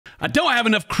I don't have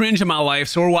enough cringe in my life,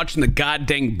 so we're watching the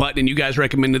goddamn button, and you guys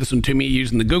recommended this one to me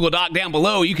using the Google Doc down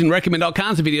below. You can recommend all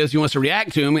kinds of videos you want us to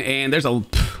react to them, and there's a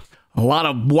lot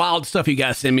of wild stuff you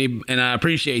guys send me, and I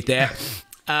appreciate that.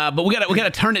 But we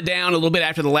gotta turn it down a little bit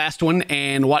after the last one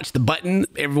and watch the button.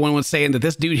 Everyone was saying that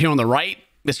this dude here on the right,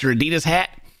 Mr. Adidas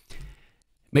hat,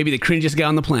 maybe the cringiest guy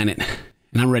on the planet,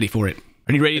 and I'm ready for it.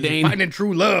 Are you ready, Dane? Finding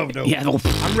true love, though. Yeah,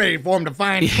 I'm ready for him to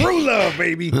find true love,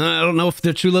 baby. I don't know if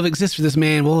the true love exists for this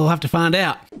man. We'll have to find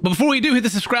out. But before we do, hit the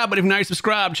subscribe button if you're not already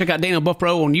subscribed. Check out Daniel Buff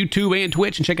Pro on YouTube and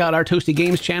Twitch, and check out our Toasty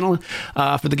Games channel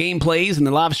for the gameplays and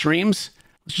the live streams.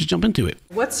 Let's just jump into it.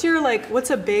 What's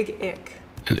a big ick?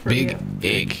 Big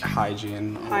ick.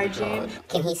 Hygiene. Hygiene.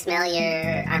 Can he smell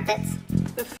your armpits?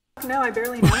 The f no, I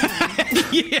barely know him.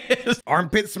 Yes.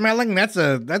 Armpit smelling? That's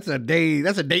a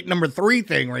date number 3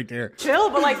 thing right there. Chill,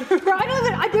 but like,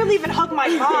 I barely even hug my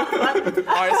mom. All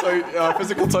right, so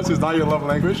physical touch is not your love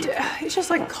language? It's just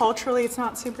like culturally, it's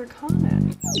not super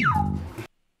common.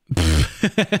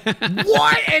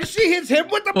 What? And she hits him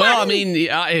with the button? Well, I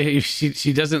mean,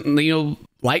 she doesn't,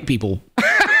 like people.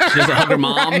 She doesn't hug her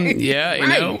mom. Right. Yeah, you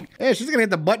know. Yeah, she's gonna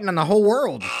hit the button on the whole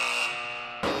world.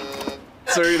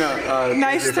 Serena,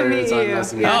 nice to meet you. Nice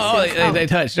to meet Oh, they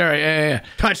touched. All right, yeah.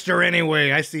 Touched her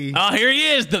anyway, I see. Oh, here he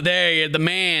is. The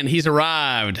man. He's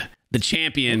arrived. The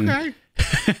champion. Okay.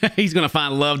 He's going to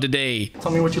find love today.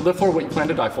 Tell me what you live for, what you plan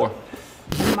to die for.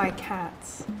 My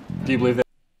cats. Do you believe that?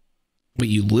 What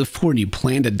you live for and you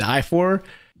plan to die for?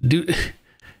 Dude,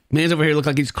 man's over here look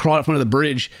like he's crawled up front of the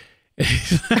bridge.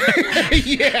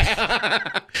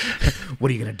 Yeah.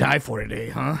 What are you gonna die for today,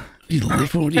 huh? You live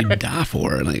for what do you die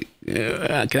for? Like,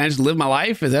 can I just live my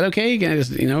life? Is that okay? Can I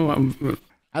just,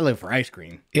 I live for ice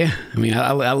cream. Yeah. I mean,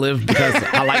 I live because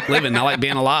I like living. I like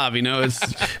being alive. It's.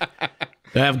 I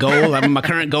have goals. My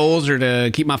current goals are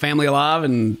to keep my family alive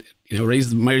and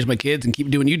raise my kids and keep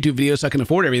doing YouTube videos so I can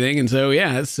afford everything. And so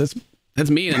yeah, that's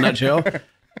me in a nutshell.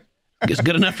 It's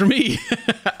good enough for me.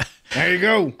 There you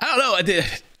go. I don't know.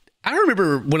 I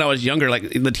remember when I was younger, like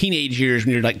in the teenage years,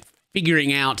 when you're like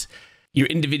figuring out your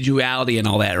individuality and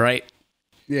all that, right?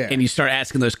 Yeah. And you start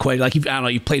asking those questions, like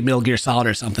you played Metal Gear Solid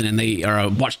or something, and they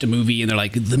watched a movie, and they're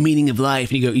like the meaning of life,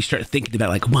 and you start thinking about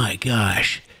like, my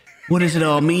gosh, what does it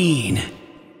all mean?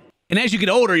 And as you get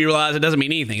older, you realize it doesn't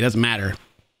mean anything. It doesn't matter.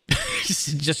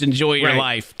 just enjoy your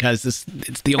life because it's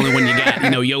the only one you got.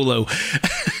 YOLO.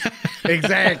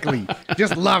 Exactly.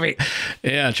 Just love it.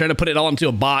 Yeah, trying to put it all into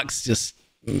a box just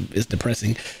is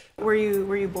depressing. Were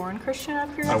you born Christian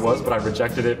up here? I was, but I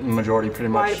rejected it majority pretty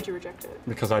much. Why did you reject it?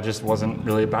 Because I just wasn't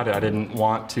really about it. I didn't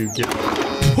want to get...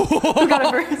 Who got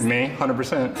it first? Me,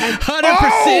 100%.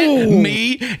 100%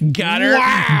 me got her.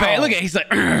 Wow. Bam. Look at he's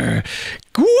like, ooh,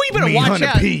 you better Me, watch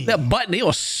out. 100p. That button, he'll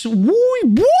what?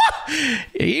 You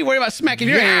ain't worried about smacking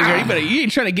your hands, or you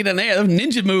ain't trying to get in there. Those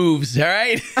ninja moves, all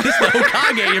right? This is the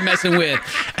Hokage you're messing with.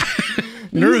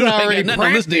 Naruto ain't got nothing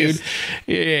on this dude.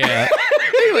 Yeah.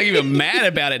 He's like even mad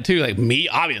about it too. Like me,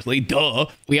 obviously, duh.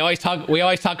 We always talk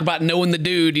about knowing the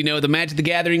dude, the Magic the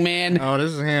Gathering man. Oh,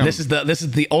 this is him. This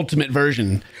is the ultimate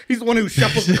version. He's the one who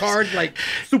shuffles the cards like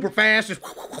super fast. Just...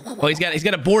 Well, he's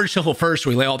got a board shuffle first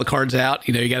where we lay all the cards out.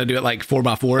 You got to do it like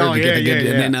 4x4. Oh,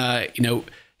 And then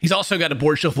he's also got a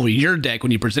board shuffle your deck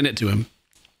when you present it to him.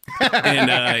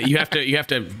 And you have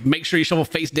to make sure you shuffle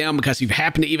face down because you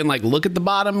happen to even like look at the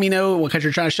bottom, because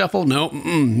you're trying to shuffle. No,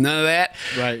 none of that.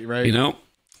 Right.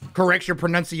 Corrects your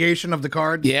pronunciation of the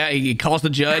cards. Yeah, he calls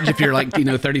the judge if you're like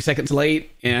 30 seconds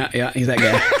late. Yeah, he's that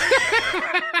guy.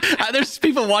 There's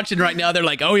people watching right now. They're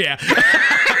like, oh yeah,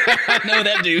 I know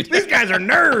that dude. These guys are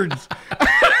nerds.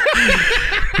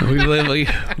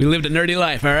 we lived a nerdy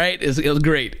life. All right, it was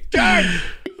great.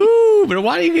 Ooh, but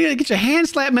why do you gotta get your hand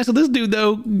slapped mess with this dude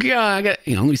though? God, let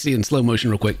me see it in slow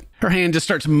motion real quick. Her hand just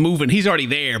starts moving. He's already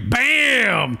there.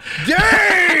 Bam!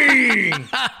 Dang!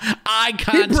 Eye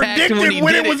contact. He predicted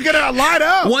when it was gonna light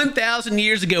up. 1,000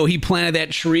 years ago, he planted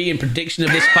that tree in prediction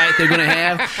of this fight they're gonna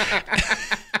have.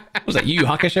 Was that you,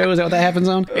 Hakusho? Is that what that happens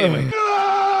on? Anyway.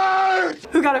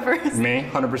 Who got it first? Me,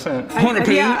 100%.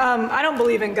 100p? Yeah, I don't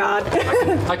believe in God.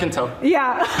 I can tell.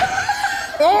 Yeah.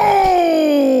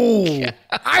 Oh!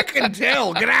 I can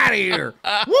tell. Get out of here.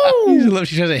 Woo!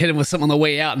 She tries to hit him with something on the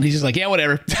way out, and he's just like, yeah,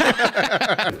 whatever.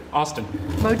 Austin.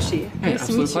 Mochi. Hey,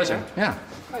 absolute pleasure. Yeah.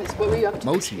 Guys, what were you up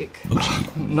to this week?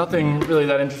 Nothing really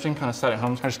that interesting. Kind of sat at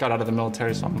home. I just got out of the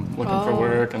military, so I'm looking for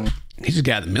work. And He just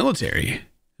got out of the military.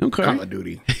 Okay. Call of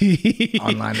Duty.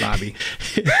 Online lobby.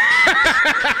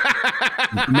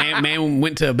 Man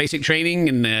went to basic training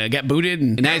and got booted,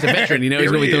 and now he's a veteran. You know,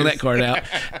 he's going to be throwing that card out.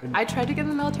 I tried to get in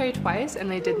the military twice, and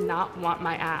they did not want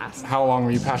my ass. How long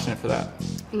were you passionate for that?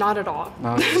 Not at all.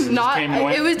 No, it just Not. came and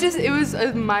went? It was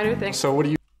a minor thing. So what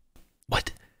do you?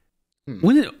 What?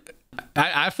 When did,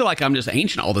 I feel like I'm just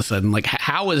ancient all of a sudden. Like,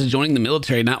 how is joining the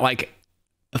military not like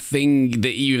a thing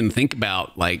that you even think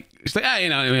about? Like, it's like, thought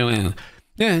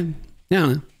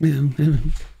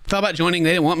about joining.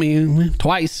 They didn't want me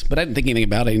twice, but I didn't think anything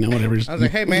about it. You know, whatever. I was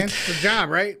like, hey, man, it's a job,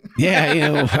 right? Yeah, you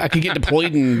know, I could get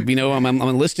deployed and, you know, I'm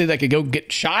enlisted. I could go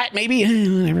get shot, maybe.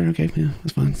 Whatever. Okay, yeah,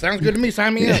 that's fine. Sounds good to me.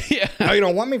 Sign me up. Yeah. Oh, you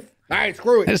don't want me? All right,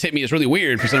 screw That it. just hit me as really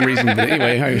weird for some reason. But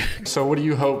anyway, So what do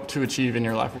you hope to achieve in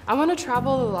your life? I want to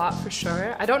travel a lot for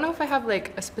sure. I don't know if I have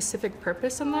like a specific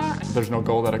purpose in that. There's no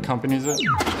goal that accompanies it.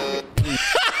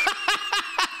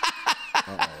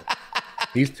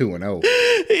 He's 2-0.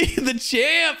 the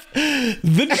champ.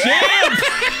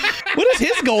 What is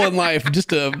his goal in life? Just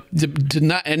to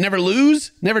not and never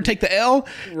lose, never take the L.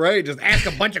 Right, just ask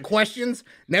a bunch of questions,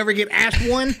 never get asked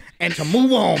one, and to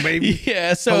move on, baby.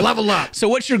 Yeah, so To level up. So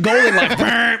what's your goal in life?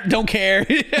 Don't care.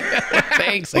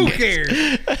 Thanks. Who cares?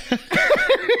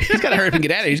 He's got to hurry up and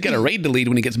get out of here. He's got a raid to lead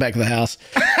when he gets back to the house.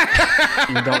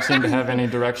 You don't seem to have any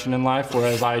direction in life,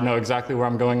 whereas I know exactly where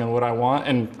I'm going and what I want.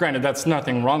 And granted, that's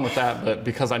nothing wrong with that, but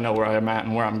because I know where I am at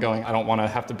and where I'm going, I don't want to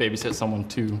have to babysit someone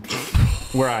to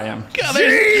where I am. God,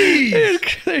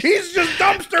 Jeez! He's just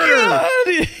dumpster. God.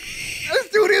 This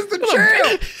dude is the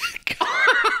champ.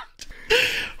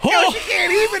 Yo, she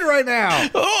can't even right now.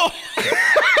 Oh.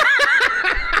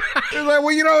 It's like,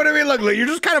 well, you know what I mean? Look, you're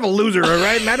just kind of a loser, all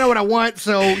right? And I know what I want,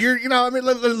 so you're, you know, I mean,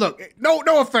 look, no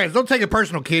offense. Don't take it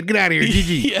personal, kid. Get out of here,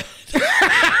 GG. Yeah.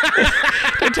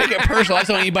 Don't take it personal. I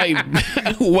don't want anybody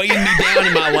weighing me down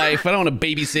in my life. I don't want to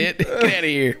babysit. Get out of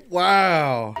here.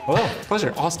 Wow. Oh,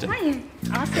 pleasure. Austin. Hi.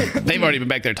 Awesome. They've already been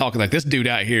back there talking like, this dude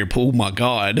out here, oh my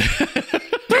God.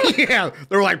 Yeah,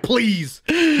 they're like, please,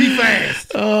 be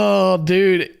fast. Oh,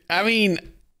 dude. I mean,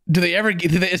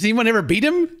 has anyone ever beat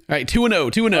him? All right,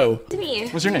 2-0, 2-0. To me.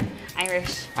 What's your name?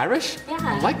 Irish. Irish? Yeah.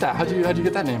 I like that. How'd you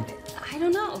get that name? I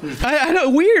don't know. I know,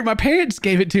 weird. My parents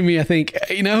gave it to me, I think.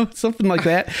 You know, something like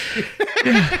that.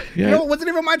 Yeah. You know, it wasn't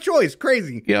even my choice.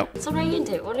 Crazy. Yep. So what are you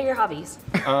into? What are your hobbies?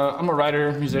 I'm a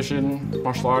writer, musician,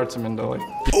 martial arts. I'm into like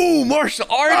Ooh, martial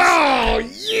arts. Oh,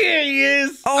 yeah, he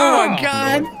is. Oh, my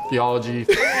God. theology.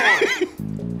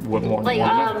 What more? Like,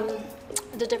 more than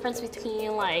the difference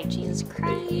between like Jesus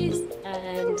Christ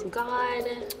and God.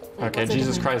 Like, okay, what's the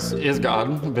Jesus difference? Christ is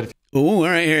God, but if Ooh, all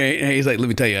right, all right. He's like, let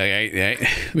me tell you, all right.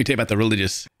 Let me tell you about the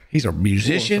religious. He's a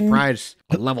musician. Surprise.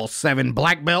 Level 7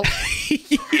 black belt.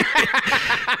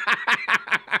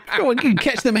 I can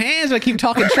catch them hands. I keep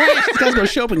talking trash. This guy's gonna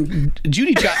show up and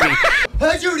Judy chop me.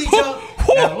 Hey, Judy, now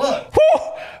look.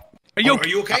 Are you, Are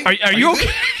you okay? Are you okay?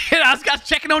 I was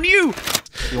checking on you.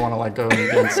 you want to like go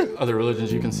against other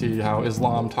religions, you can see how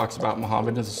Islam talks about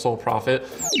Muhammad as a sole prophet.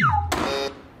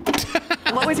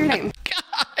 What was your name?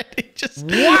 God, it just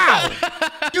Wow.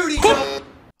 Judy,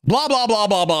 blah blah blah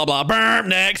blah blah blah. Burp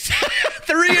next.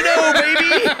 3-0,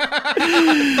 baby.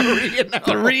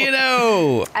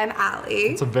 3-0. I'm Allie.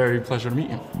 It's a very pleasure to meet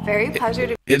you. Very pleasure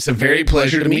to It's a very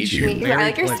pleasure to meet you. meet you. I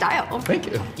like your style.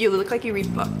 Thank you. You look like you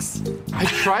read books. I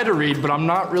try to read, but I'm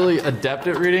not really adept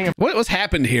at reading. What's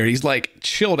happened here? He's like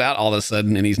chilled out all of a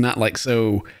sudden, and he's not like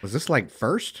so. was this like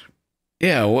first?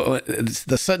 Yeah, it's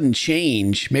the sudden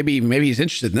change. Maybe he's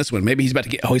interested in this one. Maybe he's about to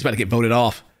get voted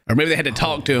off. Or maybe they had to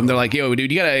talk to him. They're like, yo,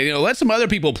 dude, you gotta, let some other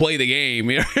people play the game.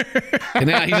 And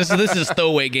now this is a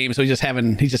throwaway game. So he's just,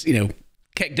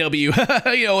 kick W,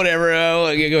 whatever. Oh,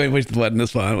 go ahead and push the button.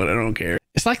 That's fine. Whatever. I don't care.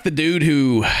 It's like the dude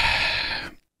who,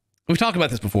 we've talked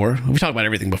about this before. We've talked about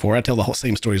everything before. I tell the whole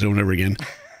same stories over and over again.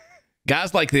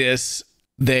 Guys like this,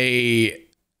 they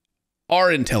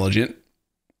are intelligent,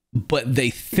 but they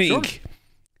think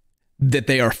that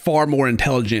they are far more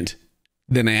intelligent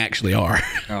than they actually are.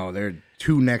 Oh, they're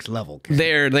too next level. Ken.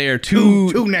 They're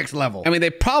too next level. I mean,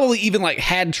 they probably even like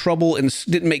had trouble and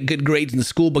didn't make good grades in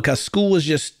school because school was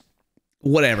just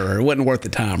whatever. It wasn't worth the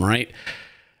time, right?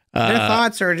 Their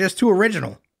thoughts are just too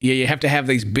original. Yeah, you have to have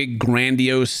these big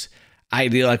grandiose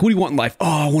idea. Like, what do you want in life?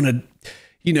 Oh, I want to,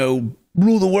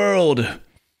 rule the world.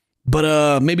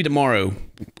 But maybe tomorrow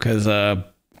because I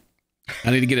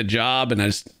need to get a job and I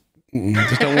just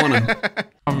don't want to.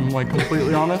 I'm like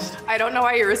completely honest. I don't know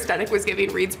why your aesthetic was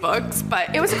giving reads books,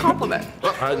 but it was a compliment.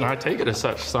 Well, I take it as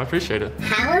such, so I appreciate it.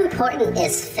 How important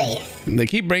is faith? They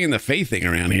keep bringing the faith thing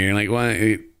around here. Like,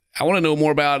 why? I want to know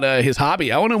more about his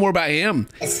hobby. I want to know more about him.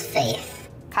 Is faith.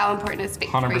 How important is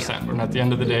faith for you? 100%. And at the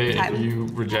end of the day, Okay. if you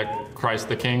reject Christ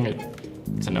the King,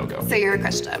 it's a no-go. So you're a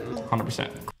Christian. 100%.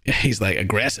 He's like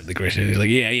aggressively Christian. He's like,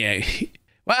 yeah.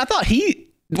 Well, I thought wait,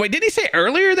 didn't he say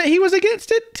earlier that he was against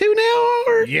it too now?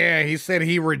 Or? Yeah, he said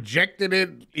he rejected it.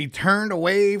 He turned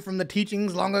away from the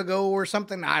teachings long ago or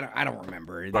something. I don't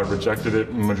remember. I rejected it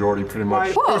in majority pretty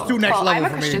much. Cool. There's two next cool. level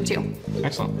I'm a for me. Christian too.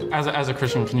 Excellent. As a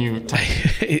Christian, can you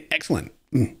Excellent.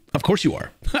 Of course you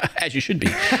are. As you should be.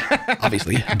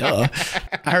 Obviously. Duh.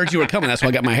 I heard you were coming. That's why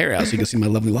I got my hair out so you can see my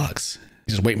lovely locks.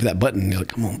 He's just waiting for that button. He's like,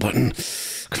 come on, button.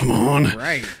 Come on.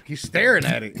 Right. He's staring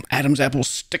at it. Adam's apple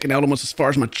sticking out almost as far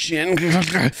as my chin. So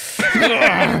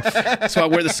I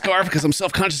wear the scarf because I'm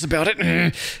self-conscious about it.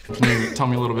 Can you tell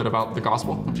me a little bit about the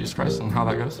gospel of Jesus Christ and how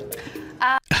that goes?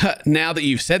 Now that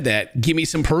you've said that, give me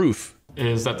some proof.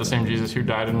 Is that the same Jesus who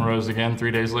died and rose again 3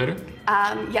 days later?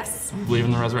 Yes. Believe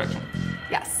in the resurrection.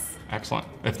 Yes. Excellent.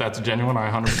 If that's genuine, I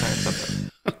 100% accept it.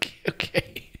 Okay.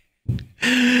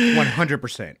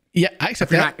 100%. Yeah, I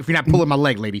accept that. If you're not pulling my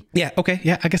leg, lady. Yeah, okay.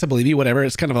 Yeah, I guess I believe you, whatever.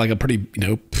 It's kind of like a pretty,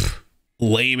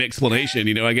 lame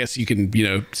explanation. I guess you can,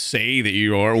 say that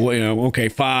you are, okay,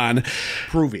 fine.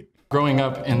 Prove it. Growing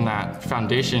up in that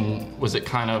foundation, was it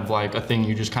kind of like a thing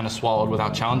you just kind of swallowed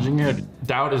without challenging it?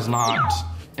 Doubt is not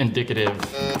indicative.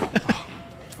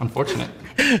 Unfortunate.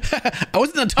 I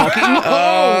wasn't done talking.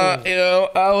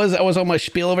 I was on my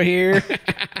spiel over here.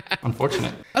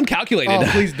 Unfortunate. Uncalculated.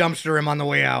 Oh, please dumpster him on the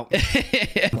way out.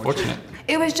 Unfortunate.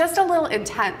 It was just a little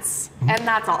intense, and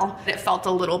that's all. It felt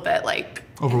a little bit like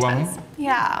Overwhelming? intense.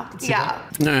 Yeah. Yeah.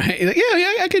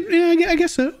 Yeah, I could. Yeah, I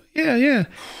guess so. Yeah.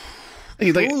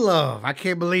 He's like, True love. I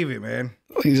can't believe it, man.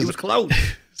 he's He was close.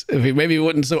 If he maybe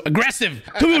wasn't so aggressive.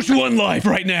 Tell me what you want in life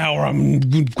right now, or I'm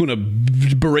gonna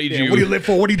berate you. What do you live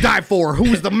for? What do you die for?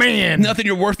 Who's the man? Nothing.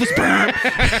 You're worthless.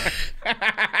 The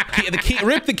king,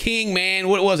 rip the king, man.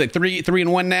 What was it?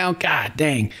 3-1 now. God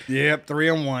dang. Yep,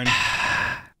 3-1.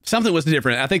 Something was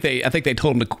different. I think they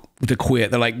told him to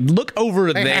quit. They're like, look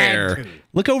over They there. had to.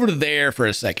 Look over to there for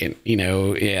a second.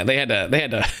 Yeah, they had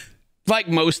to. Like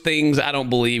most things, I don't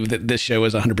believe that this show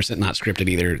is 100% not scripted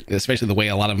either, especially the way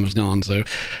a lot of them has gone. So,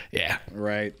 yeah.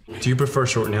 Right. Do you prefer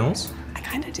short nails? I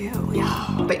kind of do,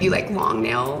 yeah. But you like long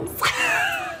nails?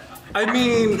 I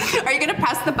mean, Are you going to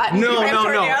press the button? no. for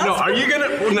short nails? Are you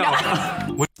gonna? No.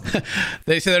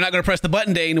 They say they're not going to press the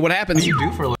button, Dane. What happens? You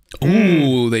do for a living.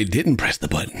 Ooh, they didn't press the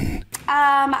button.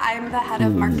 I'm the head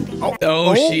of marketing.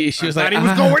 Oh, she was like, Thought he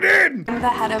was going in. I'm the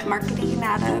head of marketing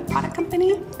at a product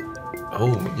company.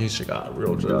 Oh, you should got a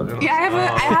real job. You know? Yeah,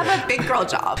 I have a big girl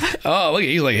job. Oh, look,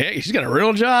 he's like, hey, she's got a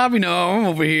real job. I'm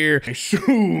over here. Shoo.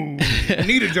 I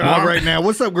need a job right now.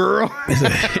 What's up, girl?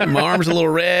 My arm's a little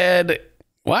red.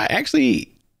 Why?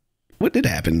 Actually, what did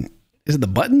happen? Is it the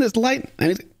button that's light?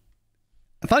 I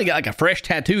thought he got like a fresh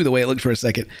tattoo the way it looked for a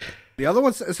second. The other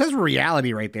one, it says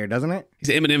reality right there, doesn't it? He's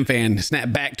an Eminem fan.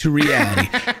 Snap back to reality.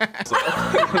 You know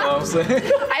what I'm saying?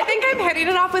 I think I'm hitting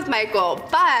it off with Michael,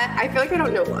 but I feel like I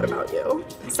don't know a lot about you.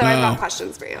 So I've got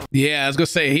questions for you. Yeah, I was gonna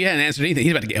say he hadn't answered anything.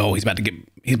 He's about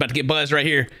to get buzzed right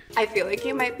here. I feel like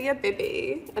you might be a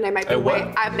baby, and I might be A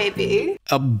what? a baby.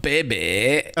 A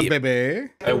baby. A baby.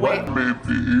 Hey, what?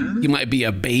 You might be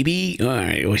a baby. All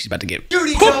right. Well, she's about to get.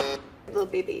 Little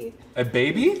baby. A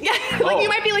baby? Yeah, like you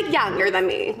might be like younger than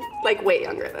me, like way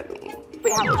younger than me.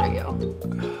 Wait, how old are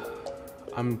you?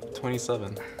 I'm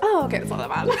 27. Oh, okay, it's not that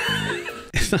bad.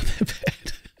 It's not that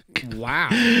bad. Wow.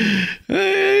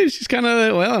 She's kind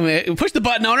of, well, I mean, push the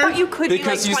button on her. But you could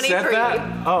Because be like you 23. said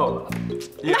that? Oh.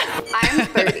 Yeah. I'm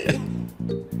 30.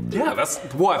 Yeah, that's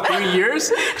what, 3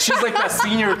 years? She's like that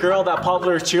senior girl, that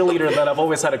popular cheerleader that I've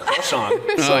always had a crush on.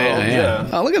 So, yeah.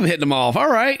 Oh, look at him hitting them off. All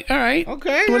right. Okay,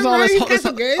 Where's all all right, this, that's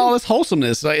okay. all this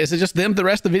wholesomeness? Like, is it just them the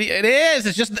rest of the video? It is.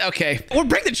 It's just, okay. We'll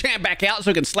bring the champ back out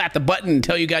so we can slap the button and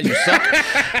tell you guys you suck.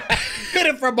 Hit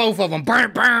it for both of them.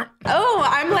 Burn, burn. Oh,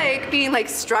 I'm like being like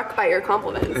struck by your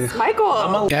compliments.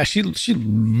 Michael. Yeah, she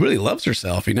really loves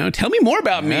herself, Tell me more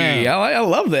about me. I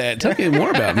love that. Tell me more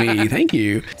about me. Thank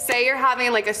you. Say you're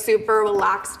having like a super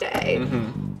relaxed day.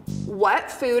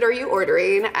 What food are you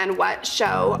ordering and what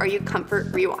show are you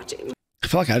comfort rewatching? I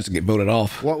feel like I just get voted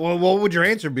off. What would your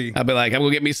answer be? I'd be like, I'm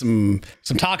gonna get me some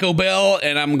Taco Bell,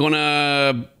 and I'm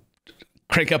gonna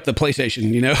crank up the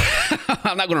PlayStation.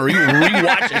 I'm not gonna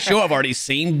rewatch a show I've already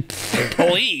seen.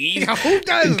 Please, Who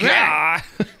does that?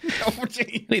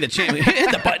 Need the champ.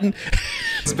 Hit the button.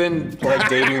 It's been like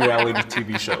dating reality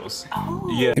TV shows. Oh.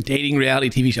 Yeah. Dating reality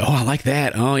TV show. Oh, I like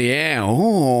that. Oh yeah.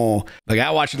 Oh, like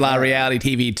I watch a lot of reality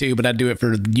TV too, but I do it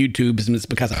for YouTube, and it's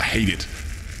because I hate it.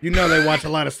 You know they watch a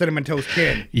lot of Cinnamon Toast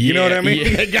Ken. You know what I mean?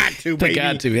 Yeah. They got to, baby. They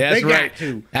got to. That's they right. Got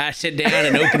to. I sit down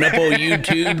and open up on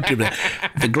YouTube to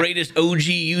the greatest OG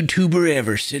YouTuber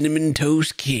ever, Cinnamon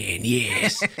Toast Ken.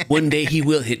 Yes. One day he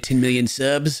will hit 10 million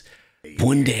subs.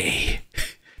 One day.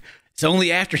 It's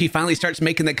only after he finally starts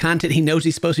making the content he knows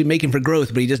he's supposed to be making for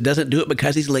growth, but he just doesn't do it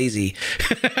because he's lazy.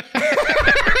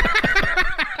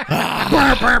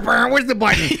 Where's the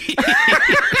button?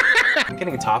 I'm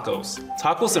getting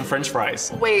tacos and French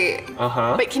fries. Wait.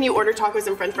 But can you order tacos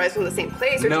and French fries from the same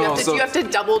place, or do you have to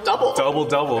double? Double.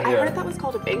 I heard that was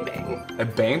called a bang bang. A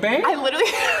bang bang? I literally.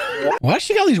 Why does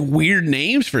she got all these weird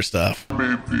names for stuff?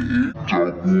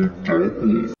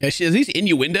 Yeah, she has these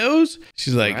innuendos.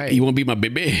 She's like, you want to be my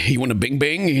baby? You want a bing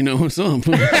bang? You know what's up?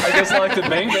 I just like the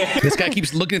bang bang. This guy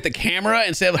keeps looking at the camera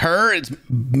instead of her. It's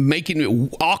making it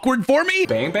awkward for me.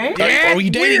 Bang bang? Are you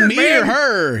dating me or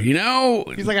her? You know?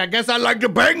 He's like, I guess I like to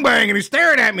bang bang, and he's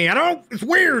staring at me. It's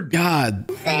weird. God.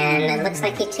 Then it looks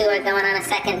like you two are going on a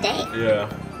second date. Yeah.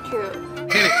 Cute.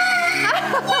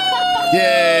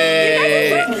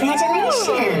 Yay!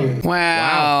 Congratulations.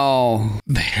 Wow.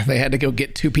 They had to go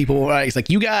get two people. Right? It's like,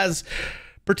 you guys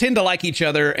pretend to like each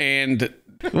other, and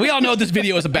we all know what this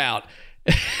video is about.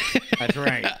 That's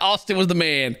right. Austin was the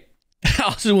man.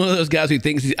 Austin, one of those guys who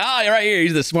thinks he's right here.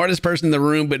 He's the smartest person in the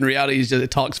room, but in reality, he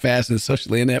just talks fast and is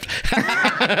socially inept.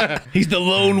 He's the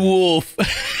lone wolf.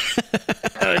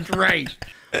 That's right.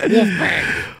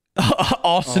 Wolfpack.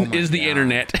 Austin is the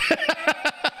internet.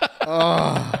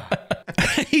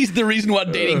 He's the reason why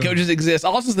dating coaches exist.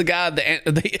 Austin's the guy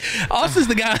Austin's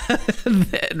the guy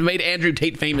that made Andrew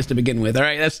Tate famous to begin with. All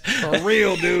right, that's for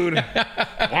real, dude.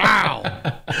 Wow.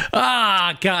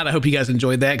 God, I hope you guys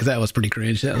enjoyed that because that was pretty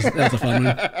cringe. That was a fun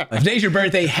one. If today's your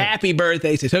birthday, happy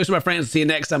birthday. Say toast to my friends. See you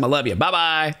next time. I love you. Bye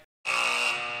bye.